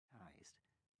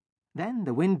Then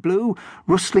the wind blew,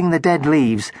 rustling the dead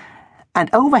leaves, and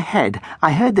overhead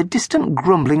I heard the distant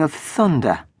grumbling of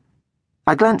thunder.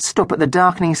 I glanced up at the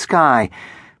darkening sky,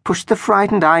 pushed the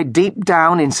frightened eye deep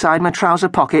down inside my trouser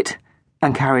pocket,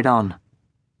 and carried on.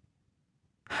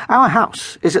 Our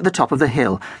house is at the top of the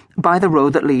hill, by the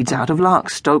road that leads out of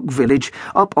Larkstoke village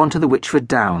up onto the Witchford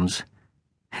Downs.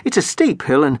 It's a steep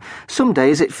hill, and some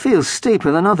days it feels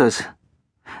steeper than others.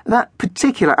 That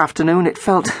particular afternoon it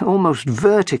felt almost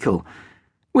vertical.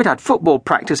 We'd had football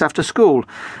practice after school,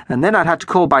 and then I'd had to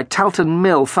call by Talton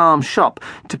Mill farm shop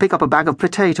to pick up a bag of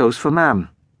potatoes for Mam.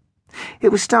 It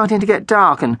was starting to get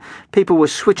dark, and people were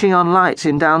switching on lights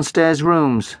in downstairs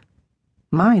rooms.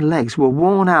 My legs were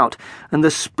worn out, and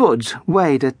the spuds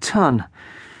weighed a ton.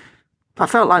 I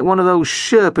felt like one of those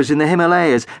Sherpas in the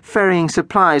Himalayas ferrying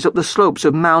supplies up the slopes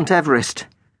of Mount Everest.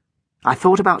 I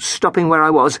thought about stopping where I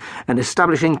was and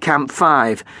establishing Camp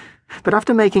 5, but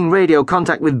after making radio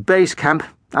contact with Base Camp,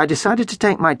 I decided to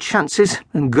take my chances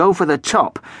and go for the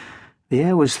top. The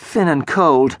air was thin and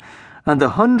cold, and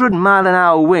the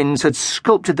 100-mile-an-hour winds had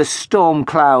sculpted the storm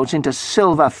clouds into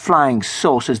silver flying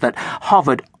saucers that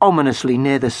hovered ominously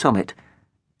near the summit.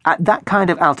 At that kind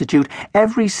of altitude,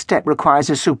 every step requires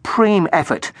a supreme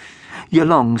effort. Your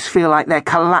lungs feel like they're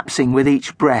collapsing with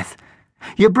each breath.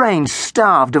 Your brain's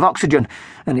starved of oxygen,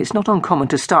 and it's not uncommon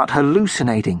to start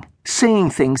hallucinating,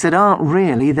 seeing things that aren't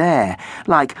really there,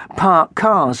 like parked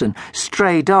cars and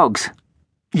stray dogs.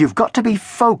 You've got to be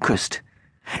focused.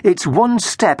 It's one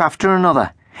step after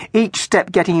another, each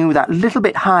step getting you that little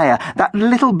bit higher, that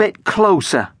little bit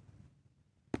closer.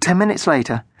 10 minutes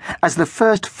later, as the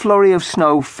first flurry of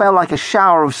snow fell like a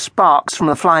shower of sparks from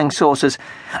the flying saucers,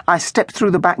 I stepped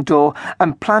through the back door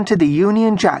and planted the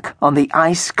Union Jack on the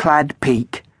ice-clad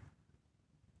peak.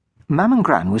 Mam and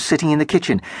Gran was sitting in the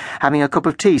kitchen, having a cup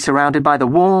of tea surrounded by the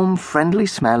warm, friendly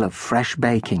smell of fresh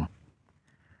baking.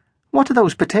 "What are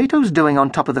those potatoes doing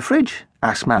on top of the fridge?"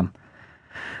 asked Mam.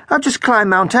 "I've just climbed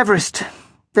Mount Everest.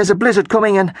 There's a blizzard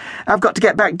coming, and I've got to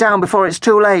get back down before it's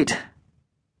too late."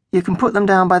 "You can put them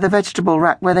down by the vegetable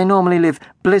rack where they normally live,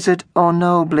 blizzard or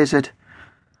no blizzard."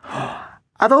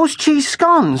 "Are those cheese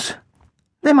scones?"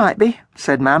 "They might be,"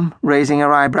 said Mam, raising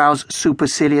her eyebrows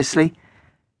superciliously.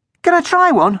 "Can I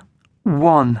try one?"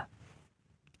 "One."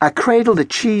 I cradled the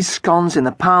cheese scones in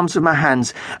the palms of my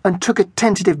hands and took a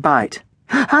tentative bite.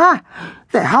 "Ah,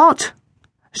 they're hot."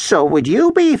 "So would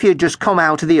you be if you'd just come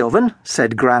out of the oven,"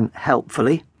 said Gran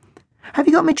helpfully. "Have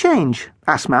you got me change?"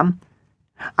 asked Mam.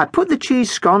 I put the cheese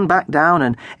scone back down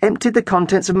and emptied the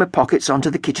contents of my pockets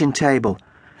onto the kitchen table.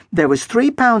 There was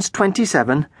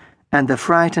 £3.27 and the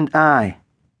frightened eye.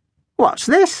 "What's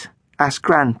this?" asked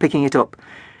Gran, picking it up.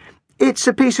 "It's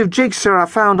a piece of jigsaw I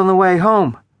found on the way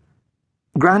home."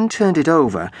 Gran turned it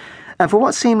over, and for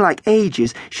what seemed like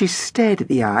ages she stared at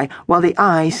the eye while the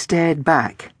eye stared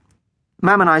back.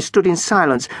 Mam and I stood in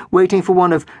silence, waiting for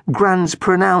one of Gran's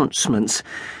pronouncements.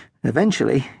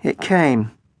 Eventually it came.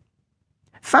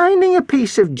 "Finding a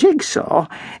piece of jigsaw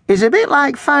is a bit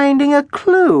like finding a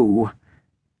clue."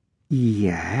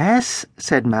 "Yes,"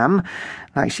 said Mam,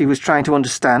 like she was trying to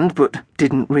understand, but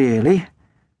didn't really.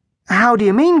 "How do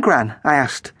you mean, Gran?" I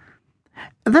asked.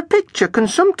 "The picture can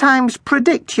sometimes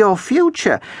predict your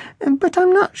future, but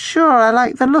I'm not sure I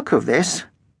like the look of this."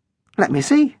 "Let me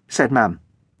see," said Mam.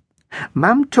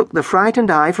 Mam took the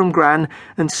frightened eye from Gran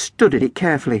and studied it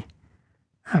carefully.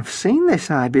 "I've seen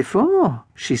this eye before,"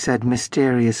 she said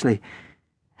mysteriously.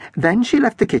 Then she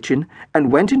left the kitchen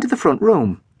and went into the front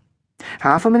room.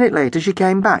 Half a minute later she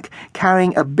came back,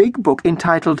 carrying a big book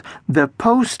entitled The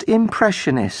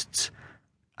Post-Impressionists.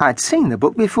 I'd seen the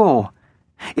book before.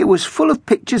 It was full of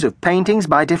pictures of paintings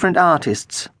by different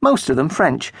artists, most of them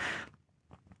French.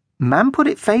 Mam put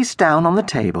it face down on the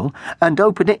table and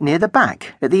opened it near the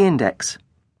back at the index.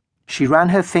 She ran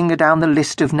her finger down the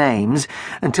list of names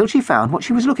until she found what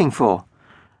she was looking for.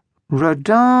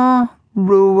 Rodin,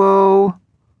 Rouault...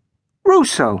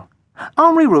 Rousseau.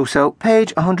 Henri Rousseau,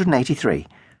 page 183.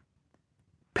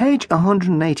 Page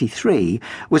 183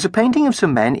 was a painting of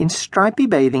some men in stripy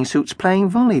bathing suits playing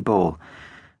volleyball.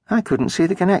 I couldn't see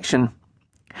the connection.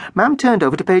 Mam turned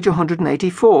over to page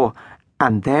 184,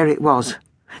 and there it was.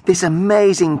 This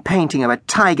amazing painting of a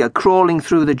tiger crawling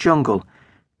through the jungle.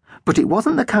 But it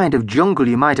wasn't the kind of jungle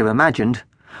you might have imagined,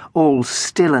 all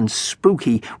still and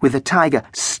spooky with the tiger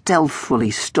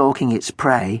stealthily stalking its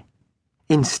prey.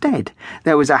 Instead,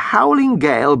 there was a howling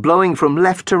gale blowing from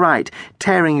left to right,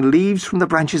 tearing leaves from the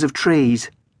branches of trees.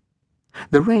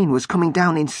 The rain was coming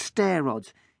down in stair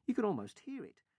rods. You could almost hear it.